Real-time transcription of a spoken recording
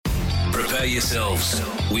prepare yourselves.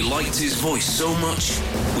 We liked his voice so much,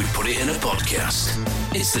 we put it in a podcast.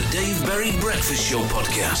 It's the Dave Berry Breakfast Show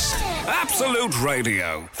podcast. Absolute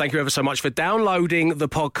Radio. Thank you ever so much for downloading the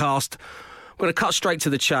podcast. I'm going to cut straight to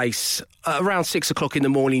the chase. Around 6 o'clock in the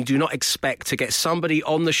morning, do not expect to get somebody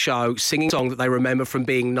on the show singing a song that they remember from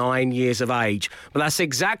being 9 years of age. But that's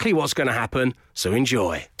exactly what's going to happen, so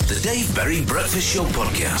enjoy. The Dave Berry Breakfast Show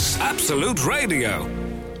podcast. Absolute Radio.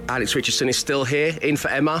 Alex Richardson is still here, in for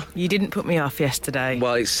Emma. You didn't put me off yesterday.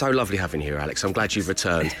 Well, it's so lovely having you here, Alex. I'm glad you've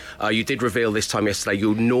returned. You did reveal this time yesterday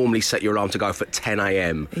you'll normally set your alarm to go off at 10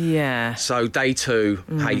 a.m. Yeah. So day two,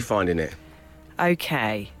 how are you finding it?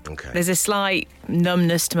 Okay. There's a slight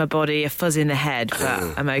numbness to my body, a fuzz in the head,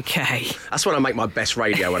 but I'm okay. That's when I make my best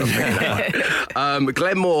radio, when I'm thinking that way.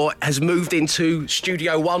 Glenn Moore has moved into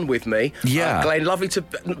Studio One with me. Yeah. Glenn, lovely to,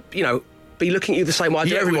 be looking at you the same way I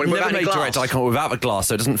do every morning without any glass. Direct eye contact without a glass,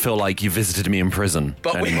 so it doesn't feel like you visited me in prison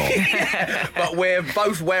anymore. But we're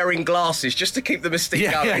both wearing glasses just to keep the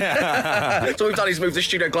mystique going. So what we've done is move the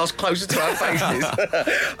studio glass closer to our faces.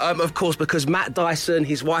 Of course, because Matt Dyson,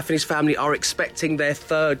 his wife and his family are expecting their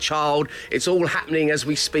third child. It's all happening as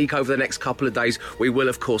we speak over the next couple of days. We will,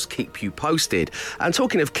 of course, keep you posted. And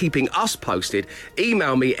talking of keeping us posted,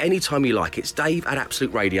 email me anytime you like. It's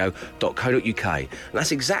dave@absoluteradio.co.uk. And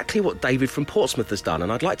that's exactly what David from Portsmouth has done, and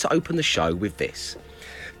I'd like to open the show with this.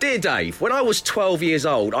 Dear Dave, when I was 12 years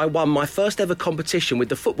old, I won my first ever competition with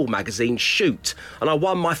the football magazine Shoot, and I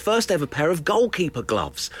won my first ever pair of goalkeeper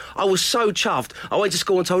gloves. I was so chuffed, I went to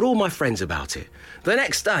school and told all my friends about it. The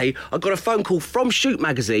next day, I got a phone call from Shoot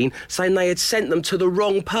magazine saying they had sent them to the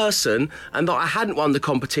wrong person and that I hadn't won the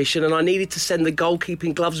competition and I needed to send the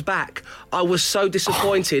goalkeeping gloves back. I was so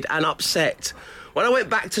disappointed and upset. When I went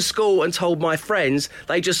back to school and told my friends,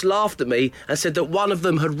 they just laughed at me and said that one of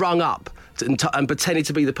them had rung up and pretended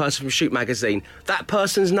to be the person from Shoot magazine. That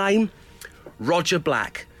person's name? Roger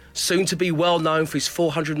Black, soon to be well known for his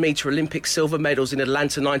 400-metre Olympic silver medals in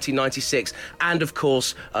Atlanta 1996 and, of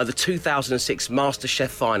course, the 2006 MasterChef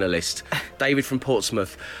finalist, David from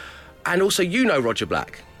Portsmouth. And also, you know Roger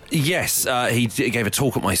Black. Yes, he gave a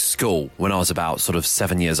talk at my school when I was about sort of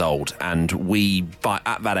 7 years old, and we,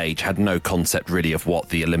 at that age, had no concept really of what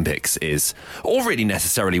the Olympics is, or really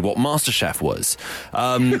necessarily what MasterChef was.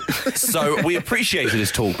 So we appreciated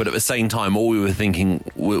his talk, but at the same time, all we were thinking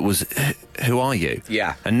was, who are you?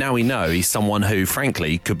 Yeah. And now we know he's someone who,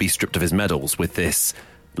 frankly, could be stripped of his medals with this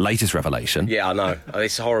latest revelation. Yeah, I know.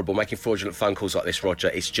 It's horrible making fraudulent phone calls like this, Roger.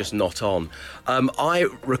 It's just not on. I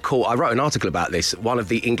recall, I wrote an article about this. One of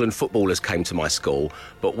the England footballers came to my school,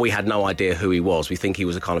 but we had no idea who he was. We think he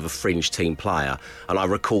was a kind of a fringe team player. And I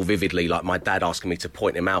recall vividly, like, my dad asking me to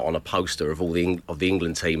point him out on a poster of all the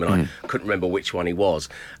England team, and I couldn't remember which one he was.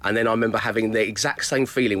 And then I remember having the exact same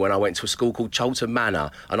feeling when I went to a school called Cholton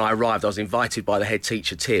Manor, and I arrived. I was invited by the head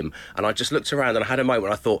teacher, Tim, and I just looked around and I had a moment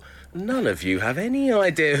when I thought, none of you have any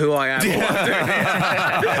idea who I am or what I'm doing here.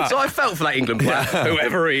 So I felt for that England player,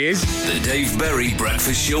 whoever he is. The Dave Berry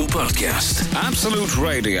Breakfast Show podcast. Absolute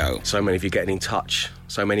Radio. So many of you getting in touch.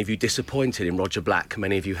 So many of you disappointed in Roger Black.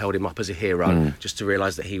 Many of you held him up as a hero just to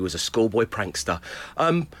realise that he was a schoolboy prankster.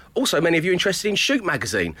 Also, many of you interested in Shoot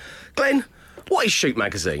magazine. Glenn, what is Shoot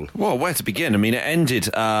magazine? Well, where to begin? I mean, it ended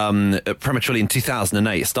prematurely in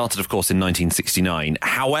 2008. It started, of course, in 1969.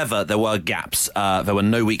 However, there were gaps. There were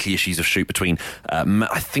no weekly issues of Shoot between,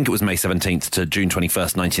 I think it was May 17th to June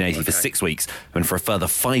 21st, 1980 for 6 weeks, and for a further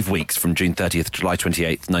 5 weeks from June 30th to July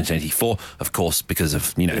 28th, 1984, of course, because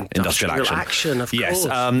of, industrial action. Of course. Yes,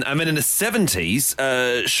 and then in the 70s,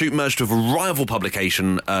 Shoot merged with a rival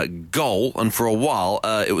publication, Goal, and for a while,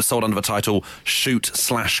 it was sold under the title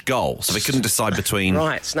Shoot/Goal. So they couldn't decide between...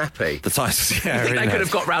 Right, snappy. The titles, yeah. I think they could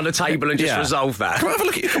have got round a table and just resolved that. Can I have a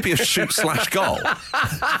look at your copy of Shoot/Goal?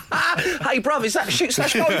 Hey, bruv, is that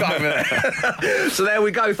Shoot/Goal guy over there? So there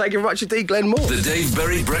we go. Thank you very much indeed, Glenn Moore. The Dave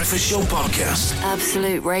Berry Breakfast Show podcast.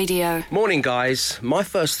 Absolute Radio. Morning, guys. My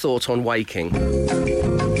first thought on waking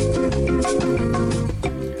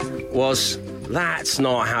was, that's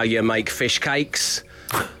not how you make fish cakes.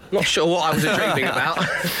 Not sure what I was dreaming about.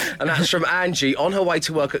 And that's from Angie, on her way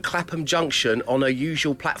to work at Clapham Junction on her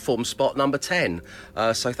usual platform spot, number 10.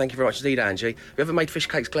 So thank you very much indeed, Angie. Have you ever made fish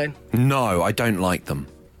cakes, Glenn? No, I don't like them.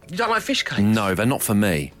 You don't like fish cakes? No, they're not for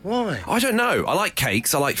me. Why? I don't know. I like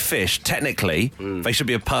cakes, I like fish. Technically, they should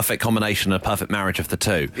be a perfect combination, a perfect marriage of the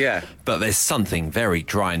two. Yeah. But there's something very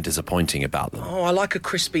dry and disappointing about them. Oh, I like a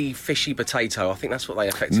crispy, fishy potato. I think that's what they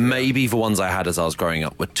effectively Maybe the ones I had as I was growing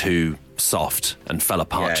up were too soft and fell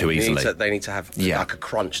apart too easily. They need to have like a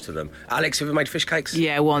crunch to them. Alex, have you ever made fish cakes?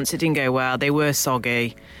 Yeah, once. It didn't go well. They were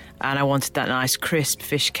soggy, and I wanted that nice crisp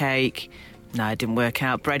fish cake. No, it didn't work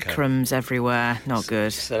out. Breadcrumbs everywhere. Not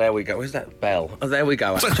good. So there we go. Where's that bell? Oh, there we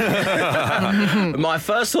go. My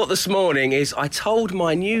first thought this morning is I told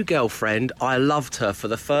my new girlfriend I loved her for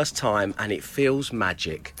the first time and it feels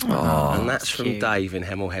magic. And that's from cute. Dave in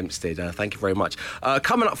Hemel Hempstead. Thank you very much.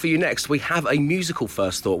 Coming up for you next, we have a musical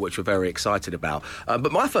first thought, which we're very excited about.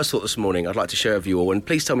 But my first thought this morning I'd like to share with you all, and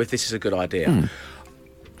please tell me if this is a good idea.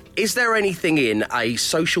 Is there anything in a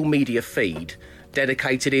social media feed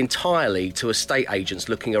dedicated entirely to estate agents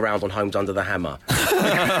looking around on Homes Under the Hammer?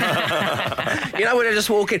 You know, when they're just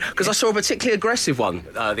walking... Because I saw a particularly aggressive one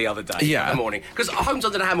the other day in the morning. Because Homes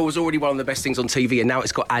Under the Hammer was already one of the best things on TV, and now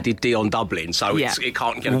it's got added Dion Dublin, so it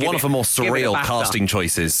can't... One of the more surreal casting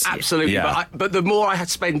choices. Absolutely, but the more I had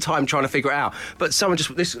to spend time trying to figure it out. But someone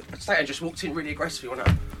just... This estate agent just walked in really aggressively, wasn't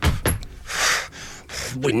it?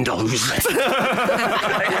 Windows. I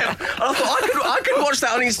thought I could watch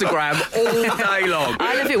that on Instagram all day long.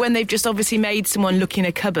 I love it when they've just obviously made someone look in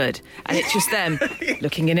a cupboard and it's just them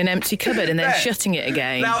looking in an empty cupboard and then shutting it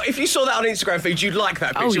again. Now, if you saw that on Instagram feed, you'd like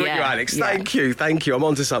that picture, wouldn't you, Alex? Yeah. Thank you. I'm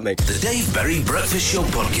onto something. The Dave Berry Breakfast Show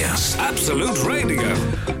Podcast. Absolute Radio.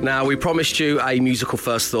 Now, we promised you a musical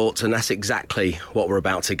first thought, and that's exactly what we're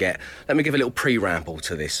about to get. Let me give a little pre-ramble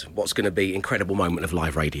to this, what's going to be an incredible moment of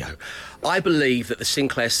live radio. I believe that the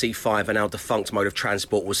Sinclair C5, a now defunct mode of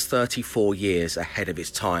transport, was 34 years ahead of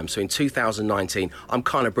its time. So in 2019, I'm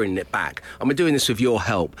kind of bringing it back. And we're doing this with your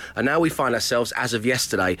help. And now we find ourselves, as of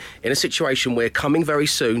yesterday, in a situation where coming very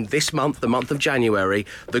soon, this month, the month of January,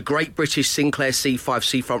 the Great British Sinclair C5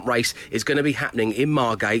 Seafront Race is going to be happening in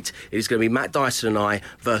Margate. It is going to be Matt Dyson and I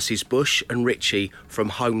versus Bush and Richie from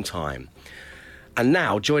Home Time. And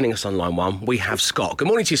now, joining us on line one, we have Scott. Good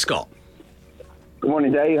morning to you, Scott. Good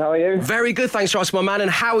morning, Dave. How are you? Very good, thanks for asking, my man.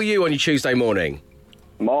 And how are you on your Tuesday morning?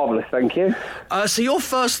 Marvellous, thank you. So your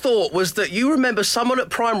first thought was that you remember someone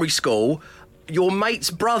at primary school, your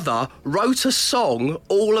mate's brother, wrote a song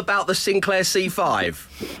all about the Sinclair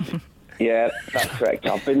C5. Yeah, that's correct.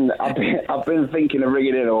 I've been thinking of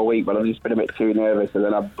ringing in all week, but I've just been a bit too nervous. And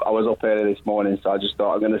then I was up early this morning, so I just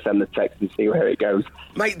thought I'm going to send the text and see where it goes.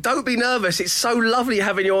 Mate, don't be nervous. It's so lovely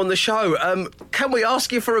having you on the show. Can we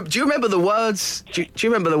ask you for do you remember the words? Do you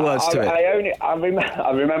remember the words to it? I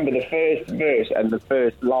remember the first verse and the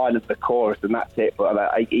first line of the chorus, and that's it. But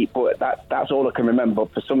that's all I can remember.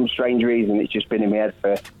 But for some strange reason, it's just been in my head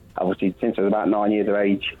for... obviously, since I was about 9 years of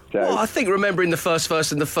age. So. Well, I think remembering the first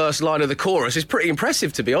verse and the first line of the chorus is pretty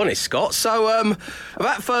impressive, to be honest, Scott. So,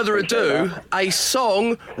 without further ado, a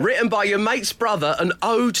song written by your mate's brother, an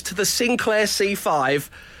ode to the Sinclair C5.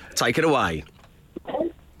 Take it away.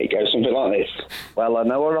 It goes something like this. Well, I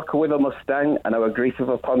know a rocker with a Mustang, I know a grease with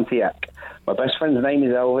a Pontiac. My best friend's name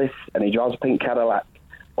is Elvis, and he drives a pink Cadillac.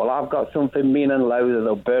 Well, I've got something mean and low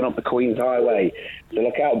that'll burn up the Queen's Highway. So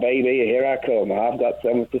look out, baby, here I come. I've got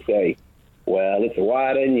something to say. Well, it's a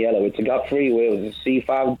white and yellow. It's got 3 wheels. It's a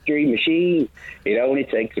C5 dream machine. It only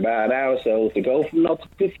takes about an hour or so to go from 0 to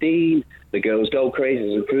 15. The girls go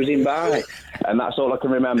crazy as I'm cruising by. And that's all I can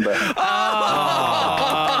remember. Oh!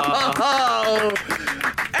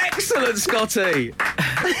 Excellent, Scotty.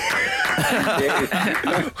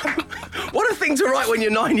 What a thing to write when you're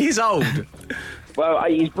 9 years old. Well,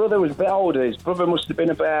 his brother was a bit older. His brother must have been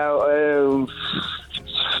about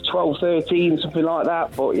 12, 13, something like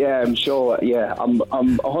that. But yeah, I'm sure. Yeah, I'm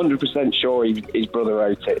 100% sure his brother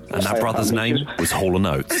wrote it. And that brother's name was Hall &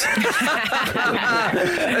 Oates.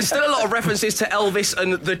 There's still a lot of references to Elvis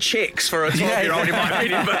and the Chicks for a 12-year-old, in my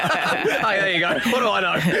opinion. But hey, there you go. What do I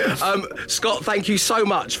know? Scott, thank you so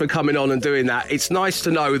much for coming on and doing that. It's nice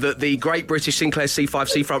to know that the Great British Sinclair C5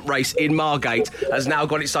 Seafront Race in Margate has now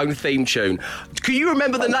got its own theme tune. Can you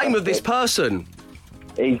remember the name of this person?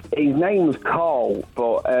 His name was Carl,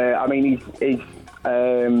 but I'm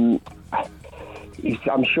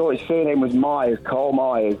sure his surname was Myers, Carl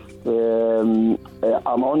Myers. I'm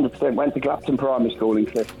 100% went to Clapton Primary School in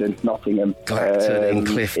Clifton, Nottingham. Clapton in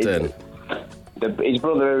Clifton. His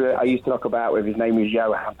brother I used to knock about with. His name was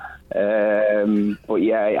Johan. But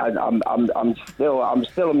yeah, I'm still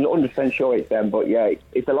 100% sure it's them. But yeah,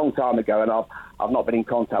 it's a long time ago, and I've not been in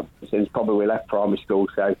contact since probably we left primary school.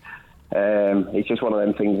 So. It's just one of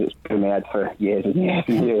them things that's been in my head for years and years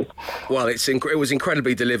and years. Well, it was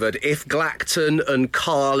incredibly delivered. If Glackton and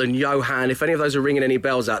Carl and Johan, if any of those are ringing any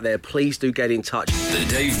bells out there, please do get in touch. The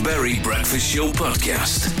Dave Berry Breakfast Show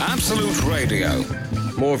Podcast. Absolute Radio.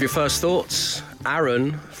 More of your first thoughts.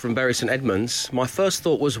 Aaron from Bury St Edmunds. My first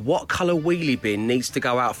thought was, what colour wheelie bin needs to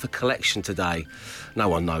go out for collection today? No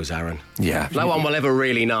one knows, Aaron. Yeah. No one will ever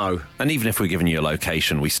really know. And even if we're giving you a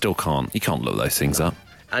location, we still can't. You can't look those things up.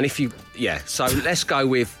 And so let's go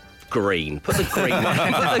with green. Put the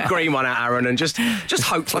green one out, Aaron, and just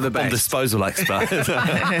hope for the best. On disposal expert.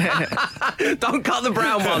 Don't cut the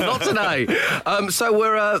brown one, not today. So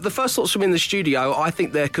we're the first thoughts from in the studio. I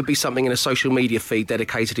think there could be something in a social media feed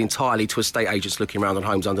dedicated entirely to estate agents looking around on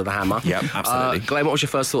homes under the hammer. Yeah, absolutely. Glenn, what was your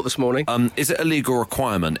first thought this morning? Is it a legal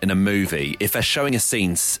requirement in a movie if they're showing a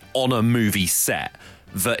scene on a movie set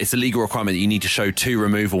that it's a legal requirement that you need to show two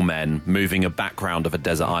removal men moving a background of a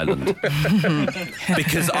desert island?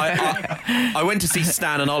 Because I went to see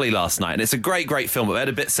Stan and Ollie last night, and it's a great film, but they had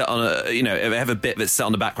a bit set on they have a bit that's set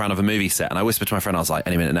on the background of a movie set, and I whispered to my friend, I was like,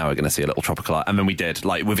 any minute now we're going to see a little tropical island, and then we did,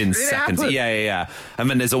 like within seconds. Happen? Yeah. And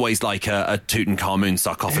then there's always like a Tutankhamun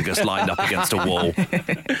sarcophagus lined up against a wall.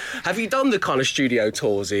 Have you done the kind of studio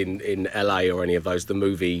tours in LA or any of those, the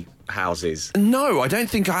movie houses? No, I don't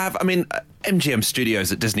think I have. I mean, MGM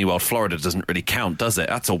Studios at Disney World, Florida doesn't really count, does it?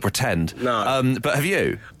 That's all pretend. No. But have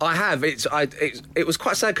you? I have. It was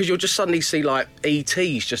quite sad because you'll just suddenly see like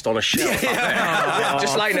ET's just on a shelf up there,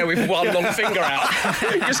 just laying there with one long finger out,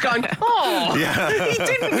 just going, he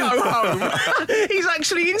didn't go home. He's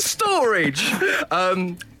actually in storage.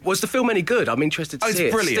 Was the film any good? I'm interested to see it.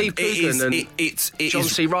 It's brilliant. Steve Coogan and John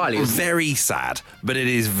C. Reilly. Very sad, but it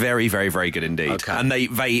is very, very, very good indeed. Okay. And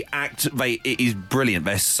it is brilliant.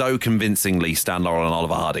 They're so convincingly Stan Laurel and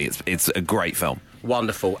Oliver Hardy. It's a great film.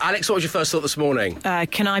 Wonderful. Alex, what was your first thought this morning?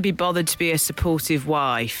 Can I be bothered to be a supportive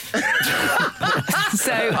wife?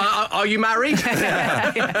 So, are you married?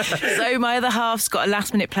 So my other half's got a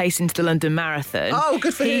last-minute place into the London Marathon. Oh,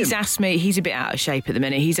 good for him. He's asked me, he's a bit out of shape at the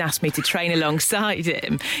minute, he's asked me to train alongside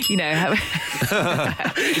him. You know.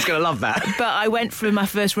 He's going to love that. But I went for my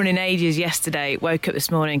first run in ages yesterday, woke up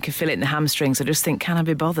this morning, could feel it in the hamstrings. I just think, can I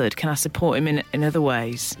be bothered? Can I support him in other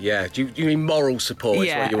ways? Yeah, do you mean moral support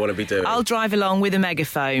is what you want to be doing? I'll drive along with a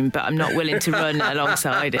megaphone, but I'm not willing to run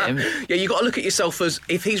alongside him. Yeah, you've got to look at yourself as,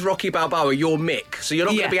 if he's Rocky Balboa, you're Mick. So you're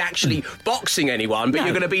not going to be actually boxing anyone, but you're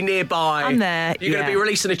going to be nearby. I'm there. You're going to be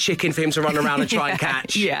releasing a chicken for him to run around and try and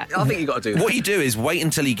catch. Yeah. I think you've got to do that. What you do is wait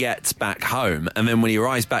until he gets back home, and then when he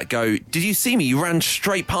arrives back, go, did you see me? You ran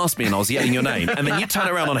straight past me and I was yelling your name. And then you turn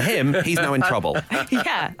around on him, he's now in trouble.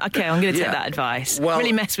 Yeah, OK, I'm going to take that advice. Well,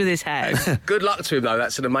 really mess with his head. Good luck to him, though.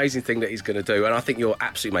 That's an amazing thing that he's going to do. And I think you're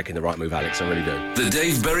absolutely making the right move, Alex. I really do. The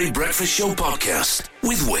Dave Berry Breakfast Show podcast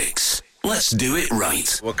with Wix. Let's do it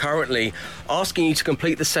right. We're currently asking you to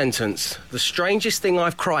complete the sentence. The strangest thing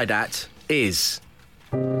I've cried at is...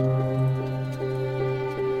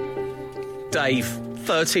 Dave,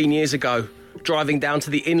 13 years ago, driving down to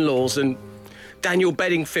the in-laws, and Daniel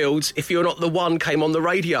Bedingfield's If You're Not the One came on the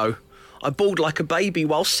radio. I bawled like a baby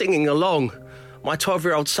while singing along. My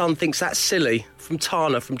 12-year-old son thinks that's silly. From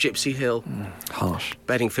Tana, from Gypsy Hill. Harsh.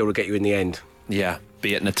 Bedingfield will get you in the end. Yeah,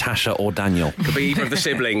 be it Natasha or Daniel. Could be either of the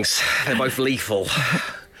siblings. They're both lethal.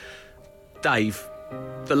 Dave,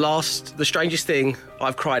 the strangest thing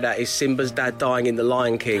I've cried at is Simba's dad dying in The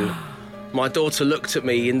Lion King. My daughter looked at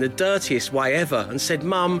me in the dirtiest way ever and said,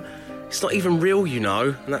 Mum, it's not even real, you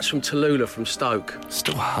know. And that's from Tallulah from Stoke.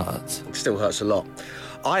 Still hurts. It still hurts a lot.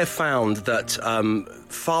 I have found that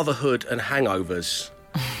fatherhood and hangovers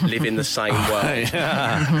live in the same world.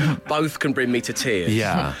 Yeah. Both can bring me to tears.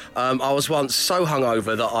 Yeah. I was once so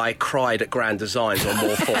hungover that I cried at Grand Designs on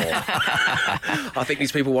Moor 4. I think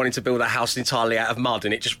these people wanted to build a house entirely out of mud,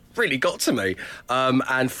 and it just really got to me.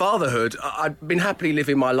 And fatherhood, I've been happily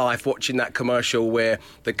living my life watching that commercial where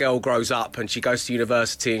the girl grows up and she goes to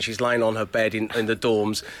university and she's laying on her bed in the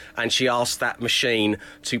dorms and she asks that machine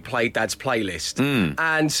to play Dad's playlist.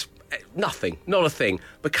 And... nothing, not a thing.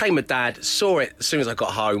 Became a dad, saw it as soon as I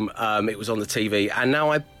got home. It was on the TV, and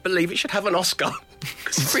now I believe it should have an Oscar.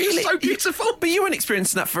 Really? It's so beautiful. But you weren't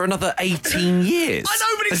experiencing that for another 18 years. I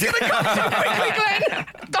know, but it's going to come so quickly,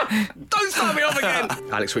 Glenn. Don't start me off again.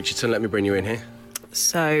 Alex Richardson, let me bring you in here.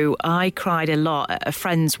 So I cried a lot at a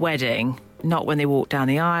friend's wedding, not when they walked down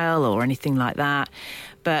the aisle or anything like that,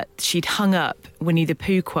 but she'd hung up Winnie the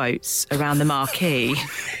Pooh quotes around the marquee.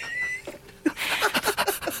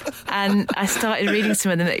 And I started reading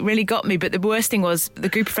some of them. It really got me. But the worst thing was the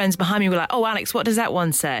group of friends behind me were like, oh, Alex, what does that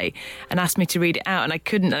one say? And asked me to read it out. And I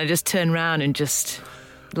couldn't. And I just turned around and just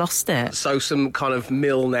lost it. So some kind of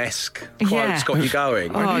Milne-esque quotes got you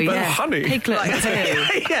going. Oh, yeah. Honey. Piglet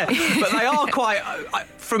too. Yeah, but they are quite...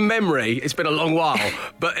 from memory, it's been a long while,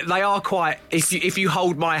 but they are quite... If you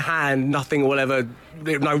hold my hand, nothing will ever...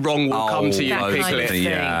 no wrong will come to you, That Piglet. kind of thing.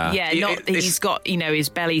 Yeah. Not he's got, his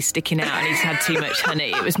belly sticking out and he's had too much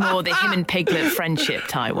honey. It was more the him and Piglet friendship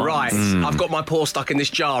type one. Right, I've got my paw stuck in this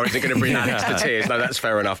jar. Is it going to bring Alex to tears? No, that's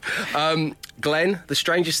fair enough. Glenn, the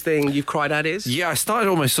strangest thing you've cried at is? Yeah, I started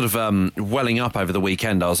almost almost sort of welling up over the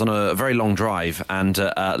weekend. I was on a very long drive, and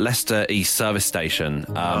at Leicester East service station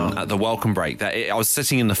at the welcome break, I was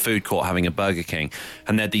sitting in the food court having a Burger King,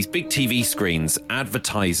 and they had these big TV screens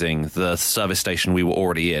advertising the service station we were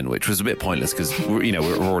already in, which was a bit pointless because we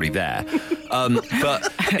were already there.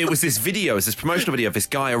 But it was this promotional video of this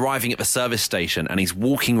guy arriving at the service station, and he's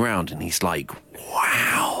walking around and he's like,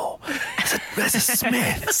 wow, there's a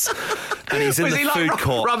Smith's. And he's in the food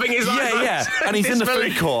court. Rubbing his eyes? Yeah. And he's in the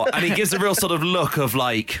food court, and he gives a real sort of look of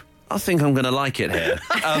like, I think I'm going to like it here.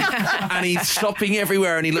 And he's shopping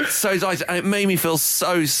everywhere, and he looked so excited, and it made me feel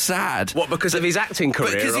so sad. What, because of his acting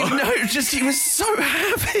career? Because he was so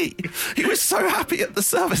happy. He was so happy at the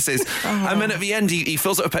services. And then at the end, he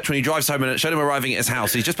fills up with petrol, and he drives home, and it showed him arriving at his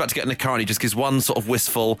house. He's just about to get in the car, and he just gives one sort of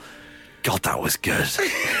wistful, God, that was good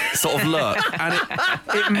sort of look. And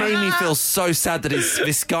it made me feel so sad that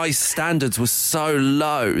this guy's standards were so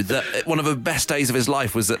low that one of the best days of his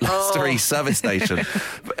life was at Leicester East service station.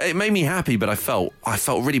 It made me happy, but I felt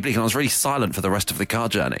really bleak, and I was really silent for the rest of the car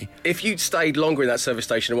journey. If you'd stayed longer in that service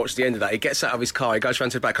station and watched the end of that, he gets out of his car, he goes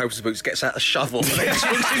round to the back, opens the boots, gets out a shovel, and then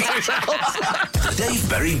swings into his house. The Dave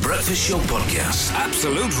Berry Breakfast Show Podcast.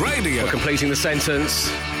 Absolute Radio. We're completing the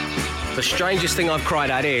sentence. The strangest thing I've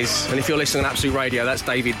cried at is, and if you're listening on Absolute Radio, that's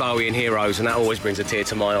David Bowie in Heroes, and that always brings a tear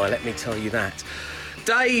to my eye, let me tell you that.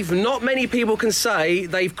 Dave, not many people can say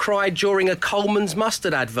they've cried during a Coleman's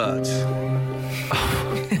mustard advert.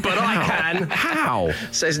 But I can. How?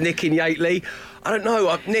 Says Nick in Yateley. I don't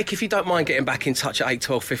know. Nick, if you don't mind getting back in touch at 8,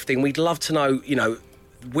 12, 15, we'd love to know,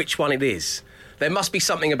 which one it is. There must be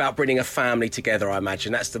something about bringing a family together, I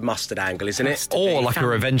imagine. That's the mustard angle, isn't it? Or like a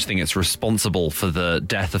revenge thing. It's responsible for the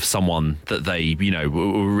death of someone that they,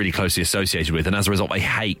 were really closely associated with. And as a result, they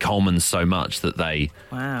hate Coleman's so much that they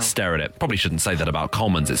stare at it. Probably shouldn't say that about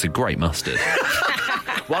Coleman's. It's a great mustard.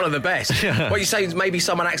 One of the best. Yeah. What you say is maybe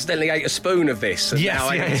someone accidentally ate a spoon of this. Yes.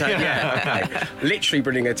 Okay. Literally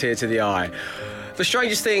bringing a tear to the eye. The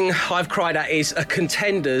strangest thing I've cried at is a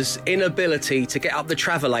contender's inability to get up the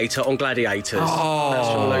travelator on Gladiators. That's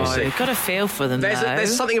from Lucy. You've got to feel for them,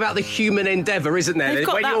 There's something about the human endeavour, isn't there? They've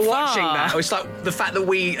got when that you're far. watching that, it's like the fact that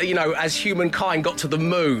we, as humankind, got to the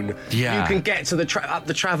moon. Yeah. You can get to up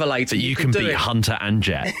the travelator. But you can beat Hunter and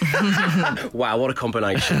Jet. Wow, what a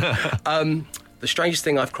combination. The strangest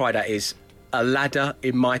thing I've cried at is a ladder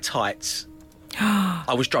in my tights.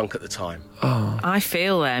 I was drunk at the time. I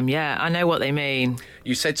feel them, yeah. I know what they mean.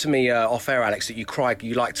 You said to me off air, Alex, that you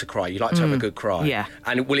like to cry. You like to have a good cry. Yeah.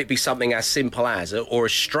 And will it be something as simple as, or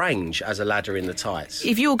as strange as a ladder in the tights?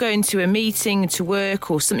 If you're going to a meeting, to work,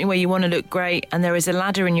 or something where you want to look great, and there is a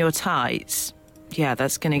ladder in your tights, yeah,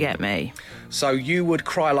 that's going to get me. So you would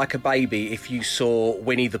cry like a baby if you saw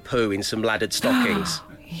Winnie the Pooh in some laddered stockings?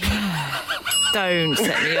 Don't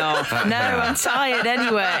set me off. No, I'm tired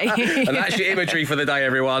anyway. And that's your imagery for the day,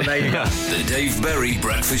 everyone. There you go. The Dave Berry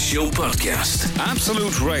Breakfast Show Podcast.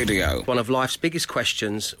 Absolute Radio. One of life's biggest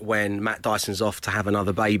questions when Matt Dyson's off to have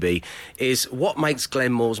another baby is what makes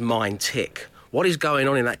Glenn Moore's mind tick? What is going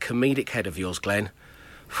on in that comedic head of yours, Glenn?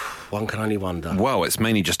 One can only wonder. Well, it's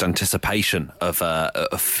mainly just anticipation of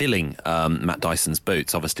filling Matt Dyson's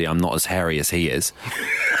boots. Obviously, I'm not as hairy as he is,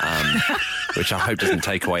 which I hope doesn't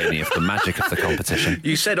take away any of the magic of the competition.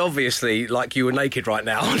 You said, obviously, like you were naked right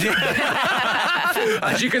now.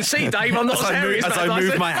 As you can see, Dave, I'm not as hairy as Matt I Dyson.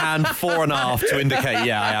 move my hand 4.5 to indicate,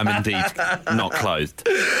 yeah, I am indeed not clothed.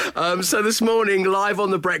 So this morning, live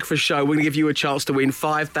on The Breakfast Show, we're going to give you a chance to win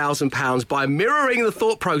 £5,000 by mirroring the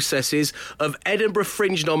thought processes of Edinburgh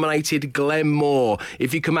Fringe-nominated Glenn Moore.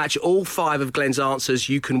 If you can match all 5 of Glenn's answers,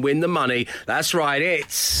 you can win the money. That's right,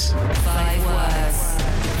 it's... 5 words,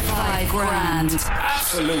 5 grand.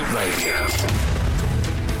 Absolute Radio.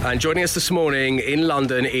 And joining us this morning in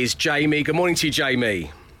London is Jamie. Good morning to you,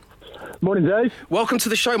 Jamie. Morning, Dave. Welcome to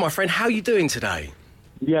the show, my friend. How are you doing today?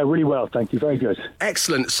 Yeah, really well, thank you. Very good.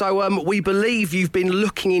 Excellent. So we believe you've been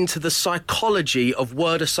looking into the psychology of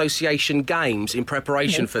word association games in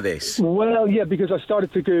preparation for this. Well, yeah, because I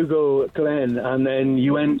started to Google Glenn, and then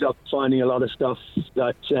you end up finding a lot of stuff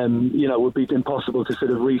that, would be impossible to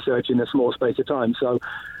sort of research in a small space of time. So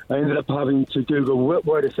I ended up having to Google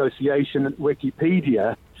word association at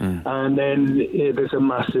Wikipedia, and then there's a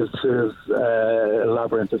massive sort of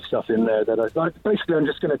labyrinth of stuff in there that I'm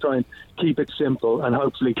just going to try and keep it simple, and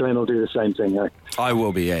hopefully Glenn will do the same thing. I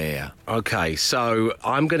will be, yeah. Okay, so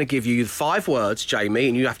I'm going to give you 5 words, Jamie,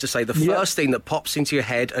 and you have to say the first thing that pops into your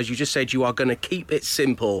head. As you just said, you are going to keep it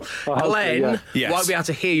simple. Glenn Yes. won't be able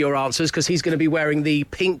to hear your answers because he's going to be wearing the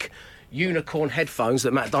pink unicorn headphones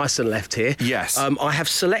that Matt Dyson left here. Yes. I have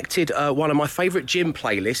selected one of my favourite gym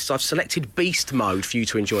playlists. I've selected Beast Mode for you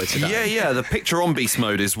to enjoy today. Yeah. The picture on Beast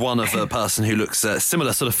Mode is one of a person who looks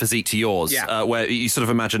similar sort of physique to yours, where you sort of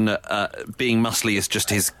imagine that being muscly is just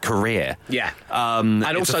his career. Yeah. And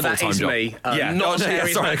also that is job. Me.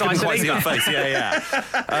 Sorry, I couldn't quite see your face.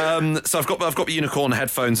 So I've got unicorn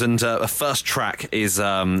headphones, and a first track is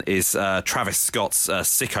Travis Scott's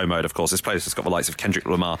Sicko Mode. Of course, this playlist has got the likes of Kendrick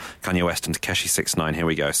Lamar, Kanye West, and Takeshi 69. Here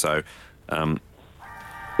we go. So,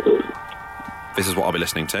 this is what I'll be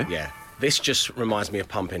listening to. Yeah. This just reminds me of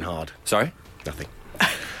Pumping Hard. Sorry? Nothing.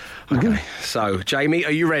 Okay. So, Jamie,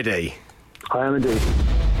 are you ready? I am indeed.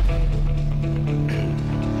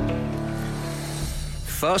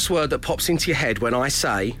 First word that pops into your head when I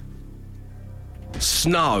say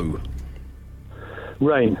snow.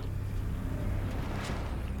 Rain.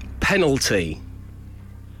 Penalty.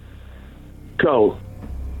 Goal.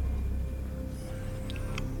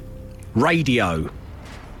 Radio.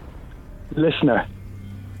 Listener.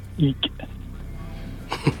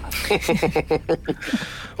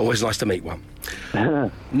 Always nice to meet one.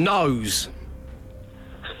 Nose.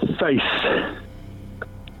 Face.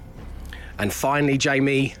 And finally,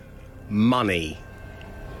 Jamie, money.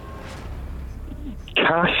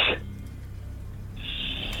 Cash.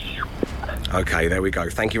 Okay, there we go.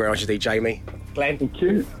 Thank you very much indeed, Jamie. Glenn. Thank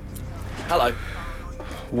you. Hello.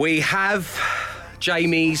 We have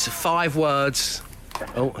Jamie's 5 words.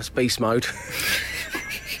 Oh, that's Beast Mode.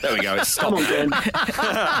 There we go. It's stopped. Come on, Ben.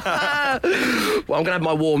 Well, I'm going to have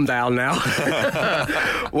my warm down now.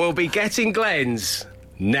 We'll be getting Glenn's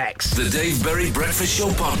next. The Dave Berry Breakfast Show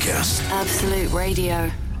podcast. Absolute Radio.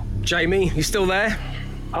 Jamie, you still there?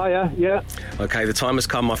 Oh, yeah. Okay, the time has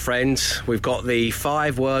come, my friend. We've got the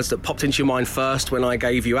 5 words that popped into your mind first when I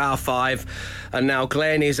gave you our 5. And now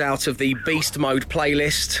Glenn is out of the Beast Mode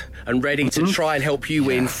playlist and ready to try and help you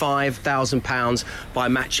win £5,000 by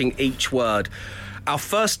matching each word. Our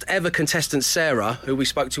first ever contestant, Sarah, who we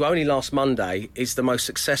spoke to only last Monday, is the most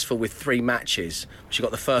successful with 3 matches. She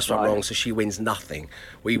got the first one wrong, so she wins nothing.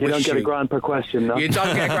 You don't get a grand per question, no? You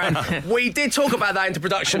don't get a grand. We did talk about that in the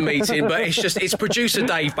production meeting, but it's producer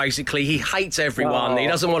Dave, basically. He hates everyone. He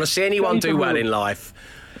doesn't want to see anyone do well in life.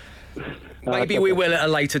 Maybe we will at a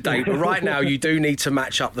later date, but right now you do need to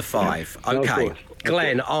match up the 5. Okay.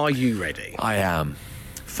 Glenn, are you ready? I am.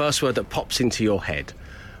 First word that pops into your head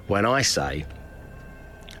when I say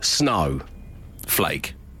snow.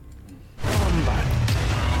 Flake.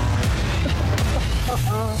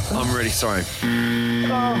 I'm really sorry.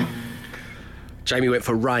 Jamie went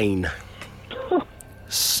for rain.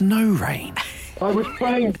 Snow rain. I was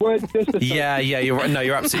playing words just a Yeah, you're right. No,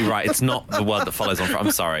 you're absolutely right. It's not the word that follows on from.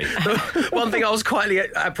 I'm sorry. One thing I was quite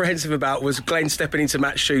apprehensive about was Glenn stepping into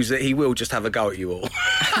Matt's shoes that he will just have a go at you all.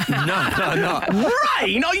 No.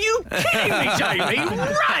 Rain? Are you kidding me, Jamie?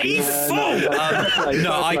 Rain?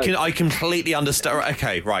 I completely understand.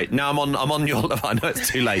 Okay, right. Now I'm on your level. I know it's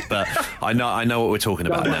too late, but I know what we're talking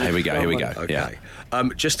about now. Here we go. Okay. Yeah.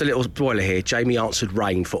 Just a little spoiler here. Jamie answered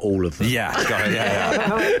rain for all of them. Yeah, got it.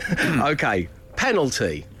 Yeah. Okay.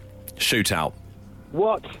 Penalty. Shootout.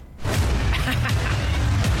 What? Do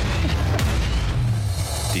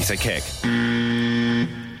you say kick?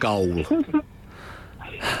 Goal.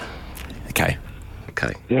 Okay.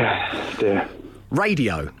 Yeah, dear.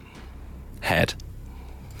 Radio. Head.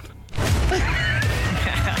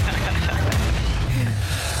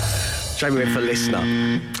 Jamie went for listener.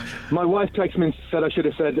 My wife texted me and said I should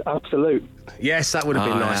have said absolute. Yes, that would have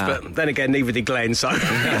been nice, yeah. but then again, neither did Glenn, so...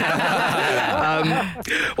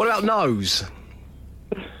 what about nose?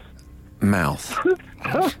 Mouth.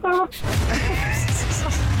 I'm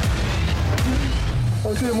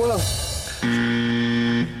doing well.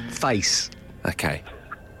 Face. Okay.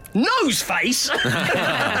 Nose face!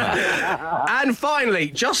 And finally,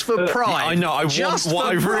 just for pride... I know. I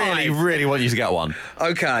really want you to get one.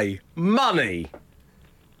 Okay. Money.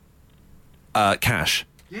 Cash.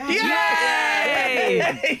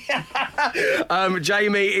 Yay!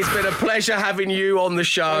 Jamie, it's been a pleasure having you on the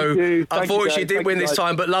show. Thank you. Unfortunately, you didn't win this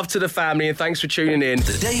time, but love to the family and thanks for tuning in.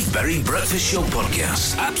 The Dave Berry Breakfast Show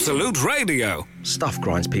podcast. Absolute Radio. Stuff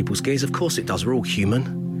grinds people's gears. Of course it does. We're all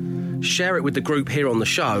human. Share it with the group here on the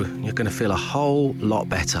show. You're going to feel a whole lot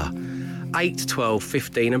better. 8, 12,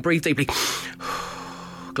 15, and breathe deeply.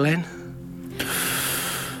 Glenn?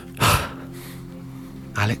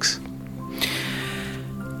 Alex?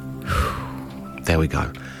 There we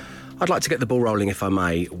go. I'd like to get the ball rolling, if I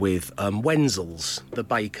may, with Wenzel's, the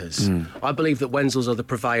bakers. I believe that Wenzel's are the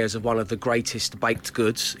purveyors of one of the greatest baked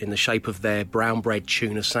goods in the shape of their brown bread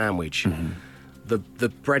tuna sandwich. the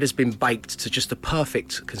bread has been baked to just the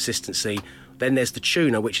perfect consistency. Then there's the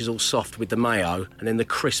tuna, which is all soft with the mayo, and then the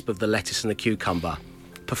crisp of the lettuce and the cucumber.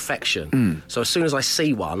 Perfection. So as soon as I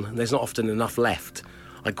see one, and there's not often enough left,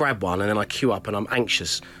 I grab one and then I queue up, and I'm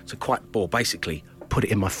anxious to basically put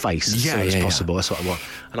it in my face as soon as possible. That's what I want.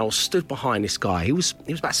 And I was stood behind this guy. He was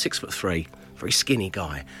about 6'3", very skinny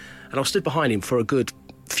guy. And I was stood behind him for a good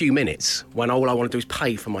few minutes when all I want to do is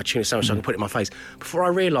pay for my tuna sandwich so I can put it in my face, before I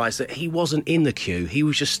realised that he wasn't in the queue. He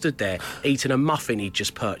was just stood there eating a muffin he'd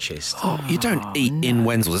just purchased. Oh, you don't eat in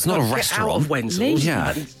Wenzel's. It's not a restaurant. Out of Wenzel's.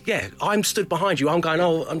 Yeah. Yeah, I'm stood behind you. I'm going,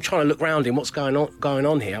 I'm trying to look round him. What's going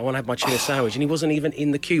on here? I want to have my tuna sandwich. And he wasn't even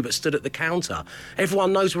in the queue, but stood at the counter.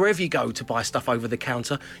 Everyone knows wherever you go to buy stuff over the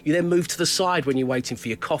counter, you then move to the side when you're waiting for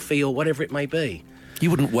your coffee or whatever it may be. You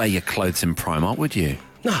wouldn't wear your clothes in Primark, would you?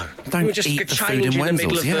 No, don't you just eat the food in in the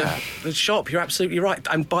middle Wenzel's, of the shop. You're absolutely right.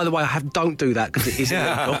 And by the way, don't do that because it is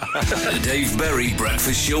illegal. The Dave Berry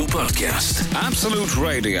Breakfast Show Podcast. Absolute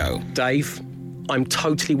Radio. Dave, I'm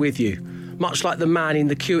totally with you. Much like the man in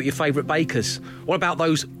the queue at your favourite baker's. What about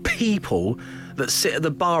those people that sit at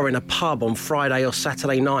the bar in a pub on Friday or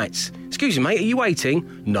Saturday nights? Excuse me, mate, are you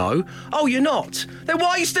waiting? No. Oh, you're not? Then why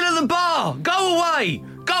are you still at the bar? Go away!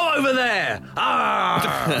 Go over there!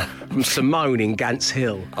 From Simone in Gants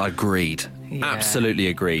Hill. Agreed. Yeah. Absolutely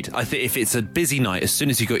agreed. I think if it's a busy night, as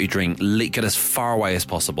soon as you got your drink, get as far away as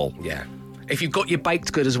possible. Yeah. If you've got your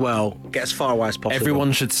baked good as well, get as far away as possible.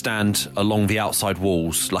 Everyone should stand along the outside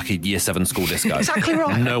walls like a Year 7 school disco. Exactly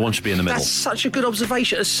right. No one should be in the middle. That's such a good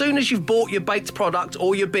observation. As soon as you've bought your baked product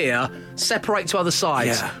or your beer, separate to other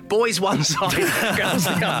sides. Yeah. Boys one side, girls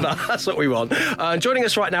the other. That's what we want. Joining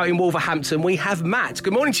us right now in Wolverhampton, we have Matt.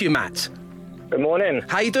 Good morning to you, Matt. Good morning.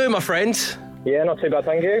 How you doing, my friend? Yeah, not too bad,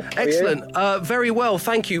 thank you. How Excellent. Very well,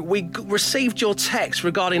 thank you. We received your text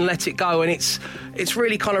regarding Let It Go, and it's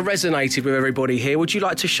really kind of resonated with everybody here. Would you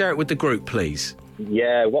like to share it with the group, please?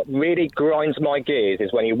 Yeah, what really grinds my gears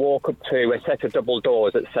is when you walk up to a set of double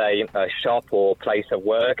doors at, say, a shop or place of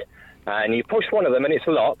work, and you push one of them and it's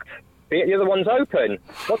locked, but the other one's open.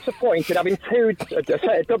 What's the point in having a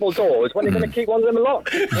set of double doors when you're going to keep one of them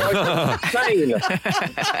locked? You know, it's insane.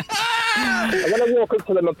 And when I walk up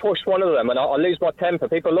to them and push one of them, and I lose my temper,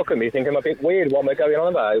 people look at me thinking I'm a bit weird what am I going on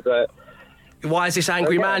about, but... Why is this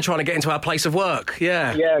angry man trying to get into our place of work?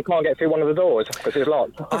 Yeah. Yeah, I can't get through one of the doors because it's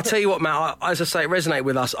locked. I'll tell you what, Matt, as I say, it resonates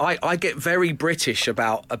with us. I get very British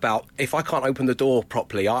about if I can't open the door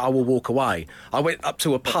properly, I will walk away. I went up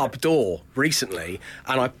to a pub door recently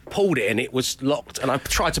and I pulled it and it was locked and I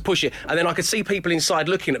tried to push it and then I could see people inside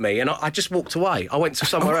looking at me and I just walked away. I went to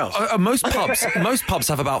somewhere else. Most pubs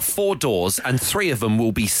have about 4 doors and 3 of them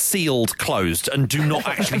will be sealed closed and do not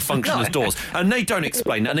actually function as doors. And they don't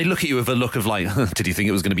explain it and they look at you with a look of like, did you think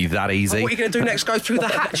it was going to be that easy? What are you going to do next? Go through the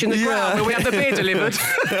hatch in the ground where we have the beer delivered?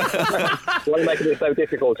 Why are they making it so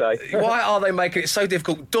difficult, eh? Why are they making it so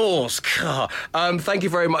difficult? Doors. Thank you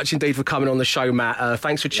very much indeed for coming on the show, Matt.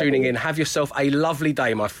 Thanks for tuning in. Have yourself a lovely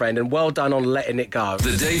day, my friend, and well done on letting it go.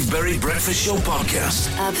 The Dave Berry Breakfast Show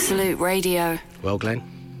Podcast. Absolute Radio. Well, Glenn,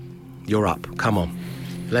 you're up. Come on.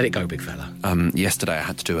 Let it go, big fella. Yesterday I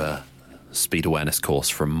had to do a speed awareness course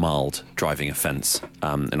for a mild driving offence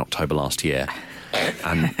in October last year.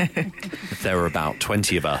 And there were about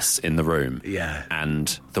 20 of us in the room. Yeah.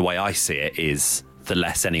 And the way I see it is the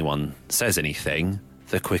less anyone says anything,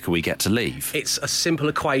 the quicker we get to leave. It's a simple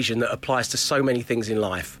equation that applies to so many things in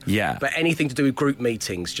life. Yeah. But anything to do with group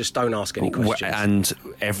meetings, just don't ask any questions. And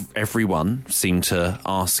everyone seemed to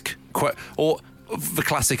ask... or the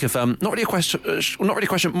classic of not really a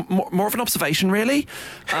question, more of an observation, really.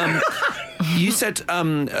 You said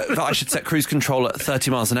that I should set cruise control at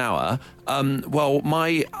 30 miles an hour. Well,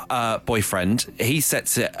 my boyfriend, he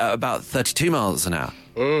sets it at about 32 miles an hour.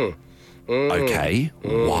 Okay,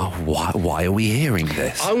 why are we hearing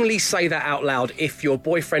this? Only say that out loud if your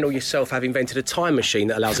boyfriend or yourself have invented a time machine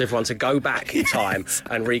that allows everyone to go back in time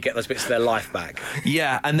and re-get those bits of their life back.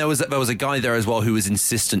 Yeah, and there was a guy there as well who was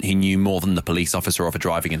insistent he knew more than the police officer or the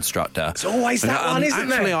driving instructor. It's always that one, isn't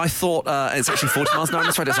there? Actually, I thought it's actually 40 miles an hour.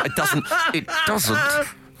 That's right. It doesn't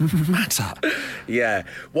matter. Yeah.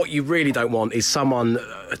 What you really don't want is someone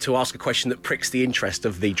to ask a question that pricks the interest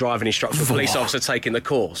of the driving instructor or police officer taking the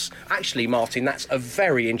course. Actually, Martin, that's a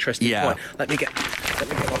very interesting point. Let me get my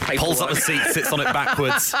paperwork. Pulls up the seat, sits on it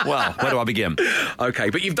backwards. Well, where do I begin? Okay,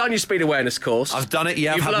 but you've done your speed awareness course. I've done it,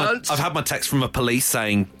 yeah. I've I've had my text from a police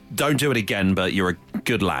saying, don't do it again, but you're a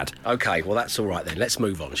good lad. Okay, well, that's all right then. Let's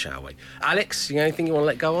move on, shall we? Alex, you got anything you want to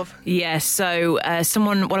let go of? Yeah, so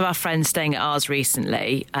one of our friends staying at ours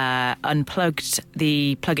recently unplugged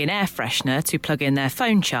the plug-in air freshener to plug in their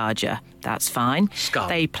phone charger. That's fine. Scum.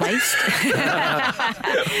 They placed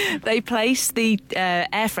the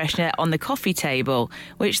air freshener on the coffee table,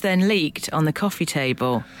 which then leaked on the coffee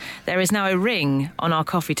table. There is now a ring on our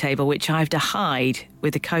coffee table, which I have to hide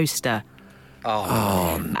with a coaster.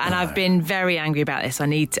 Oh, no. And I've been very angry about this. I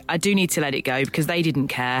do need to let it go because they didn't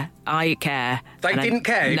care. I care. They didn't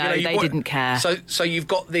care? No, they didn't care. So you've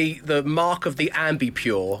got the mark of the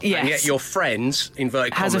AmbiPure, yes. And yet your friends,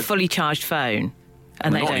 inverted commas... has a fully charged phone.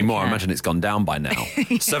 And not anymore. Care. I imagine it's gone down by now.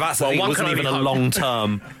 So that's the thing. It wasn't even a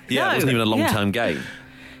long-term... Yeah, it wasn't even a long-term game.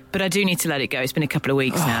 But I do need to let it go. It's been a couple of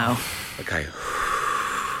weeks now. Okay.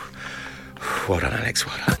 Well done, Alex.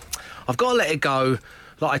 Well done. I've got to let it go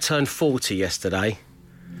like I turned 40 yesterday.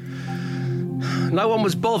 No one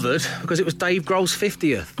was bothered because it was Dave Grohl's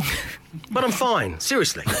 50th. But I'm fine.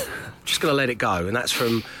 Seriously. Just going to let it go. And that's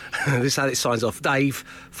from... this is how it signs off. Dave,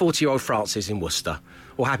 40-year-old Francis in Worcester.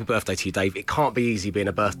 Well, happy birthday to you, Dave. It can't be easy being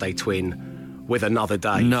a birthday twin with another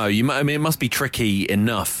day. No, it must be tricky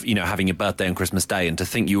enough, having your birthday on Christmas Day, and to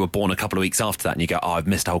think you were born a couple of weeks after that and you go, I've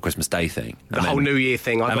missed the whole Christmas Day thing. The whole New Year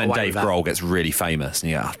thing. And then Dave Grohl gets really famous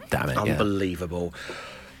and you go, damn it. Unbelievable. Yeah.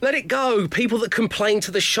 Let it go. People that complain to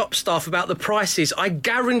the shop staff about the prices, I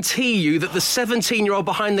guarantee you that the 17-year-old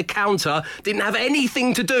behind the counter didn't have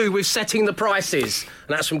anything to do with setting the prices.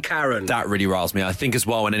 And that's from Karen. That really riles me. I think as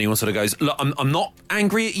well when anyone sort of goes, look, I'm not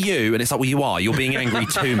angry at you. And it's like, well, you are. You're being angry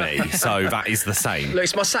to me. So that is the same. Look,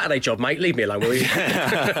 it's my Saturday job, mate. Leave me alone, will you?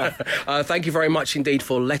 Thank you very much indeed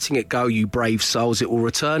for letting it go, you brave souls. It will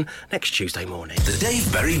return next Tuesday morning. The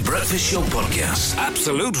Dave Berry Breakfast Show Podcast.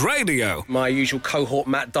 Absolute Radio. My usual cohort,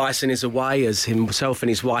 Matt Dyson, is away as himself and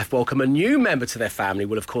his wife welcome a new member to their family.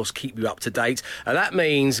 Will, of course, keep you up to date. And that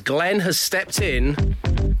means Glenn has stepped in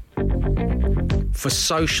for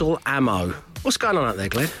social ammo. What's going on out there,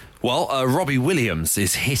 Glenn? Well, Robbie Williams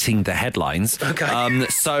is hitting the headlines. Okay.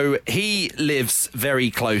 So he lives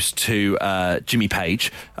very close to Jimmy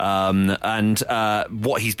Page, and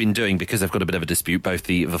what he's been doing, because they've got a bit of a dispute, both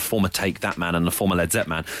the former Take That man and the former Led Zepp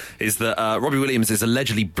man, is that Robbie Williams is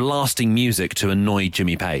allegedly blasting music to annoy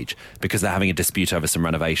Jimmy Page because they're having a dispute over some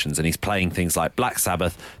renovations, and he's playing things like Black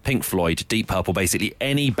Sabbath, Pink Floyd, Deep Purple, basically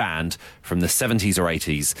any band from the 70s or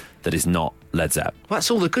 80s that is not Led Zepp. Well,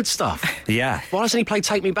 that's all the good stuff. Yeah. Why doesn't he play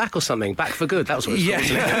Take Me Back or something? Back for Good. That was what it's called,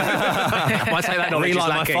 isn't it? Why take that knowledge? Relight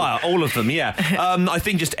My Fire. All of them, yeah. I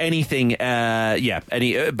think just anything,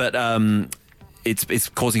 it's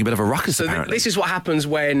causing a bit of a ruckus, apparently. This is what happens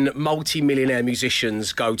when multi-millionaire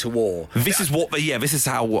musicians go to war. This is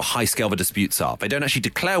how high-scale the disputes are. They don't actually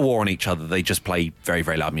declare war on each other. They just play very,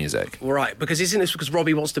 very loud music. Right, because isn't this because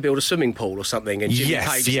Robbie wants to build a swimming pool or something and Jimmy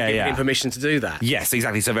Page is giving him permission to do that? Yes,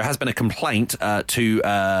 exactly. So there has been a complaint to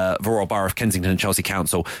the Royal Borough of Kensington and Chelsea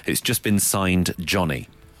Council. It's just been signed Johnny.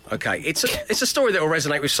 Okay, it's a story that will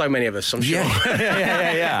resonate with so many of us, I'm sure.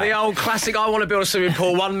 Yeah. The old classic, I want to build a swimming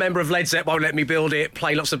pool, one member of Led Zepp won't let me build it,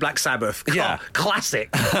 play lots of Black Sabbath. Yeah.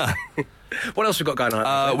 Classic. What else we got going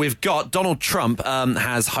on? We've got Donald Trump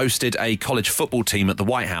has hosted a college football team at the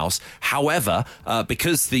White House. However,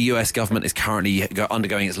 because the US government is currently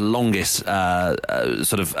undergoing its longest it's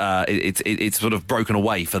sort of broken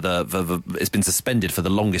away for it's been suspended for the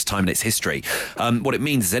longest time in its history. What it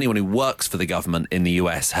means is anyone who works for the government in the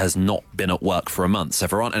US has not been at work for a month. So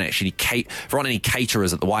there aren't any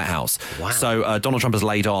caterers at the White House. Wow. So Donald Trump has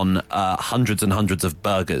laid on hundreds and hundreds of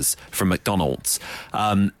burgers from McDonald's,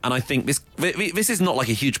 and I think this is not like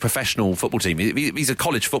a huge professional football team. These are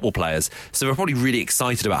college football players, so they're probably really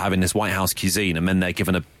excited about having this White House cuisine, and then they're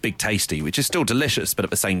given a big tasty, which is still delicious, but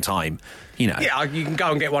at the same time, Yeah, you can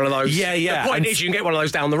go and get one of those. Yeah. The point is you can get one of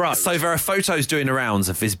those down the road. So there are photos doing the rounds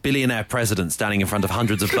of this billionaire president standing in front of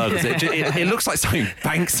hundreds of burgers. It looks like something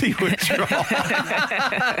Banksy would draw.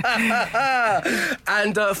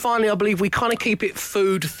 And finally, I believe we kind of keep it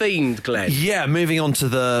food-themed, Glenn. Yeah, moving on to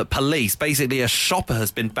the police. Basically, a shopper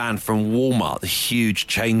has been banned from Walmart, the huge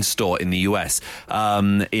chain store in the US,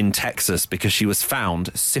 in Texas, because she was found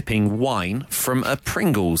sipping wine from a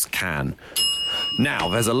Pringles can. Now,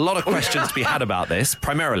 there's a lot of questions to be had about this.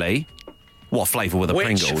 Primarily, what flavour were the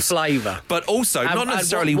Pringles? Which flavour? But also, not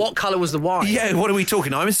necessarily... What colour was the wine? Yeah, what are we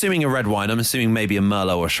talking? I'm assuming a red wine. I'm assuming maybe a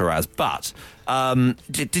Merlot or Shiraz. But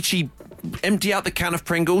did she empty out the can of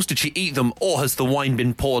Pringles? Did she eat them? Or has the wine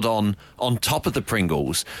been poured on top of the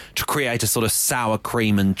Pringles to create a sort of sour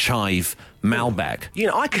cream and chive Malbec. You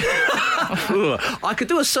know, I could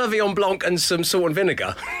do a Sauvignon Blanc and some salt and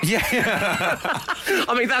vinegar. Yeah.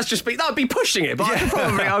 I mean, that would be pushing it, but I could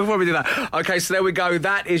probably do that. Okay, so there we go.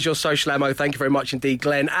 That is your social ammo. Thank you very much indeed,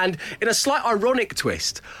 Glenn. And in a slight ironic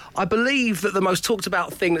twist, I believe that the most talked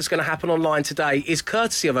about thing that's going to happen online today is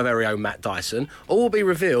courtesy of our very own Matt Dyson. All will be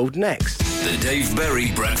revealed next. The Dave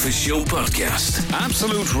Berry Breakfast Show Podcast.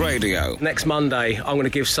 Absolute Radio. Next Monday, I'm going to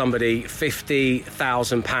give somebody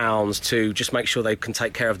 £50,000 to just make sure they can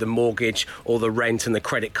take care of the mortgage or the rent and the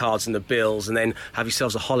credit cards and the bills, and then have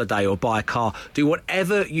yourselves a holiday or buy a car. Do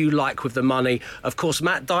whatever you like with the money. Of course,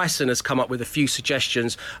 Matt Dyson has come up with a few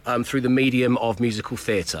suggestions through the medium of musical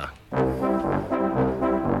theatre.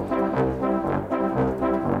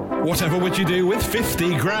 Whatever would you do with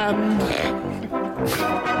 50 grand?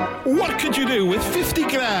 What could you do with 50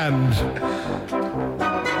 grand?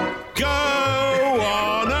 Go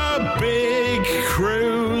on a big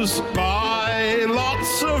cruise, buy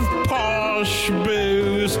lots of posh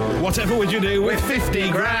booze. Whatever would you do with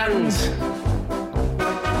 50 grand?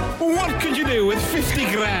 What could you do with 50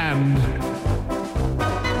 grand?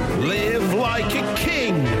 Live like a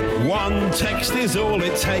king. One text is all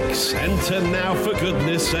it takes. Enter now, for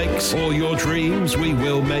goodness sakes. All your dreams we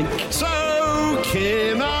will make. Soak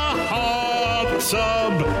in a hot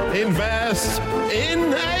tub. Invest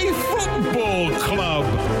in a football club.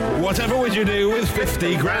 Whatever would you do with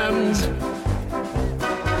 50 grand?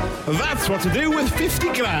 That's what to do with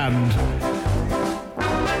 50 grand.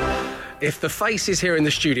 If the faces here in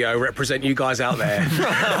the studio represent you guys out there,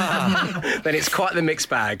 then it's quite the mixed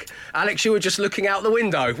bag. Alex, you were just looking out the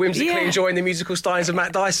window, whimsically enjoying the musical stylings of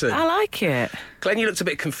Matt Dyson. I like it. Glenn, you looked a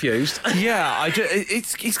bit confused. Yeah,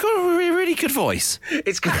 he's got a really, really good voice.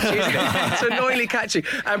 It's catchy, isn't it? It's annoyingly catchy.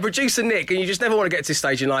 And producer Nick, and you just never want to get to this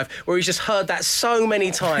stage in life where he's just heard that so many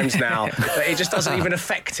times now that it just doesn't even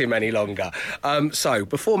affect him any longer. So,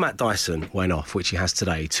 before Matt Dyson went off, which he has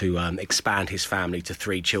today, to expand his family to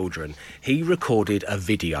 3 children, he recorded a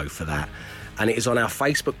video for that. And it is on our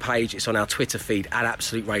Facebook page, it's on our Twitter feed at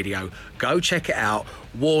Absolute Radio. Go check it out.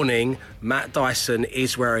 Warning, Matt Dyson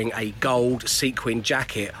is wearing a gold sequin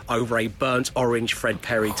jacket over a burnt orange Fred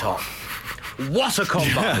Perry top. What a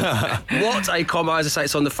combo. What a combo. As I say,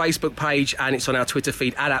 it's on the Facebook page and it's on our Twitter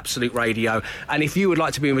feed at Absolute Radio. And if you would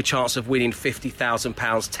like to be in a chance of winning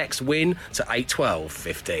 £50,000, text WIN to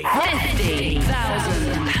 81250.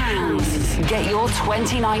 £50,000. Get your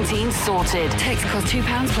 2019 sorted. Text costs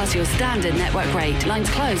 £2 plus your standard network rate.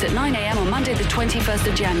 Lines close at 9 a.m. on Monday the 21st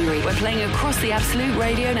of January. We're playing across the Absolute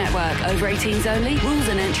Radio network. Over 18s only. Rules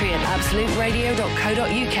and entry at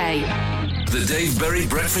absoluteradio.co.uk. The Dave Berry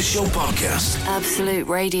Breakfast Show Podcast. Absolute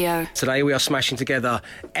Radio. Today we are smashing together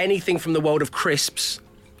anything from the world of crisps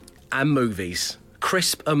and movies.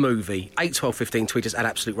 Crisp a movie. 81215, tweet us at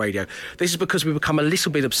Absolute Radio. This is because we've become a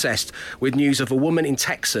little bit obsessed with news of a woman in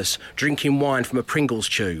Texas drinking wine from a Pringles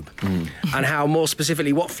tube. And how, more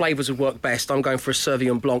specifically, what flavours would work best. I'm going for a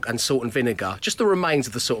Sauvignon Blanc and salt and vinegar. Just the remains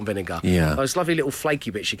of the salt and vinegar. Yeah. Those lovely little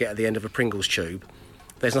flaky bits you get at the end of a Pringles tube.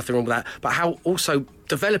 There's nothing wrong with that. But how also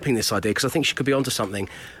developing this idea, because I think she could be onto something,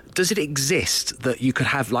 does it exist that you could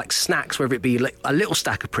have like snacks, whether it be a little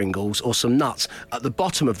stack of Pringles or some nuts at the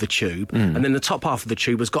bottom of the tube, and then the top half of the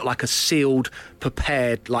tube has got like a sealed,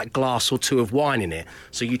 prepared like glass or two of wine in it.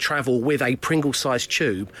 So you travel with a Pringle-sized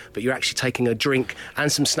tube, but you're actually taking a drink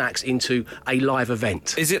and some snacks into a live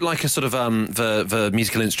event. Is it like a sort of the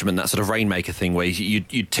musical instrument, that sort of Rainmaker thing, where you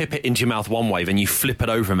tip it into your mouth one way, then you flip it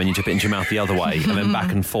over and then you tip it into your mouth the other way, and then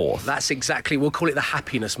back and forth? That's exactly, we'll call it the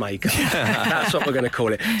happiness maker. That's what we're going to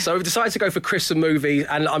call it. So we've decided to go for crisps and movies,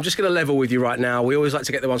 and I'm just going to level with you right now. We always like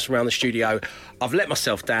to get the ones from around the studio. I've let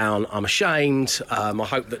myself down. I'm ashamed. I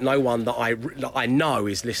hope that no one that I know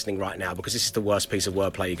is listening right now, because this is the worst piece of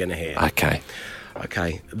wordplay you're going to hear. Okay.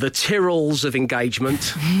 The Tyrrells of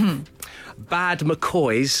engagement. Bad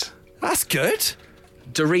McCoys. That's good.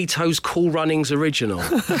 Doritos Cool Runnings Original.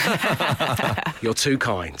 You're too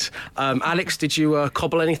kind. Alex, did you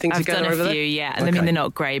cobble anything together over there? I've done a few, yeah. And I mean, they're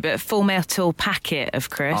not great, but Full Metal packet of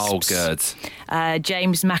crisps. Oh, good.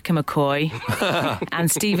 James McAvoy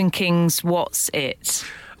and Stephen King's What's It?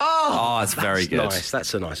 Oh, that's very good. Nice.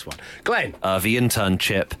 That's a nice one. Glenn. The Intern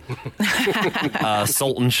chip,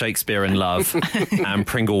 Salt and Shakespeare in Love, and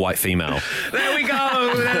Pringle White Female. There we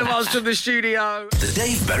go. There was from the studio. The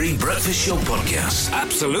Dave Berry Breakfast Show Podcast.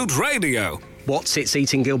 Absolute Radio. What's It's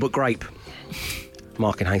Eating Gilbert Grape?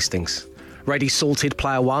 Mark in Hastings. Ready Salted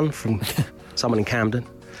Player One from someone in Camden.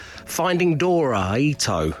 Finding Dora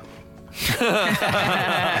Ito.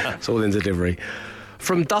 It's all in delivery.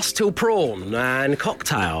 From Dust Till Prawn and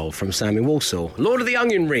Cocktail from Sam in Walsall. Lord of the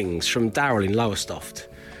Onion Rings from Darryl in Lowestoft.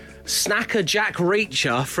 Snacker Jack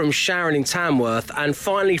Reacher from Sharon in Tamworth, and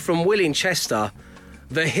finally from Will in Chester,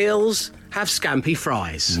 the hills have scampi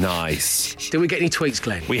fries. Nice. Did we get any tweets,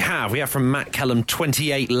 Glenn? We have from Matt Kellum,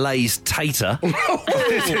 28 Lay's Tater.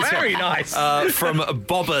 Very nice. From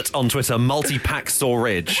Bobbert on Twitter, multi-pack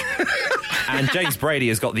Ridge. And James Brady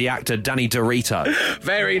has got the actor Danny Dorito.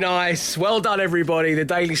 Very nice. Well done, everybody. The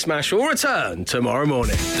Daily Smash will return tomorrow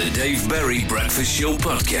morning. The Dave Berry Breakfast Show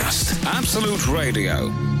Podcast. Absolute Radio.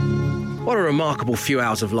 What a remarkable few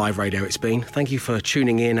hours of live radio it's been. Thank you for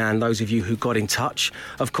tuning in, and those of you who got in touch.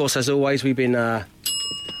 Of course, as always, we've been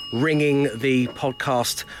ringing the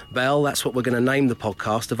podcast bell. That's what we're going to name the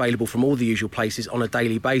podcast, available from all the usual places on a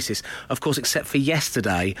daily basis. Of course, except for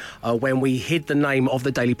yesterday, when we hid the name of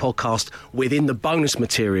the daily podcast within the bonus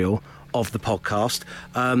material of the podcast,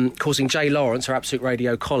 causing Jay Lawrence, our Absolute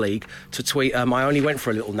Radio colleague, to tweet, I only went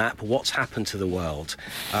for a little nap, what's happened to the world?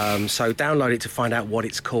 So download it to find out what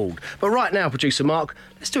it's called. But right now, producer Mark,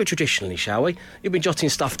 let's do it traditionally, shall we? You've been jotting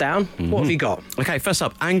stuff down. What have you got? OK, first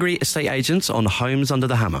up, angry estate agents on homes under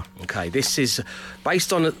the hammer. OK, this is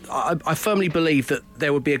based on... I firmly believe that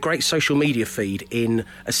there would be a great social media feed in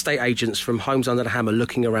estate agents from homes under the hammer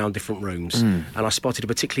looking around different rooms. And I spotted a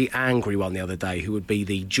particularly angry one the other day who would be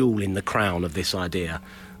the jewel in the crown of this idea.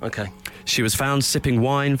 OK. She was found sipping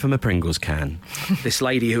wine from a Pringles can. This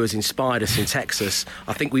lady who has inspired us in Texas,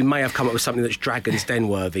 I think we may have come up with something that's Dragon's Den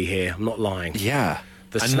worthy here. I'm not lying. Yeah.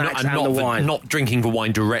 The snacks and the wine. Not drinking the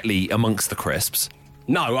wine directly amongst the crisps.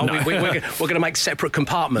 No, we're going to make separate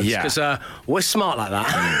compartments because we're smart like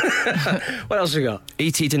that. What else have we got?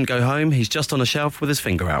 E.T. didn't go home. He's just on a shelf with his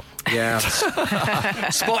finger out. Yeah.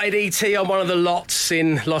 Spotted E.T. on one of the lots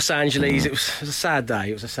in Los Angeles. It was a sad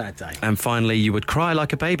day. And finally, you would cry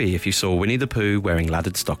like a baby if you saw Winnie the Pooh wearing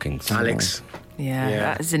laddered stockings. Alex. Yeah,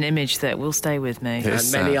 that is an image that will stay with me.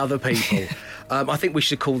 And many other people. I think we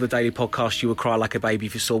should call the daily podcast You Would Cry Like a Baby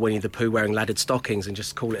If You Saw Winnie the Pooh Wearing Laddered Stockings, and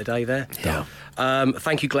just call it a day there. Yeah.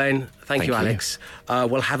 Thank you, Glenn. Thank you, Alex.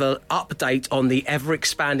 We'll have an update on the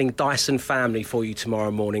ever-expanding Dyson family for you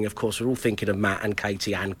tomorrow morning. Of course, we're all thinking of Matt and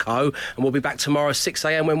Katie and co. And we'll be back tomorrow at 6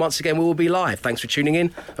 a.m. when once again we will be live. Thanks for tuning in.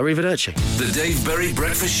 Arrivederci. The Dave Berry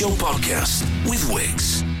Breakfast Show Podcast with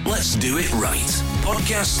Wix. Let's do it right.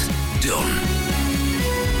 Podcast done.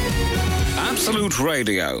 Absolute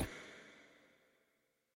Radio.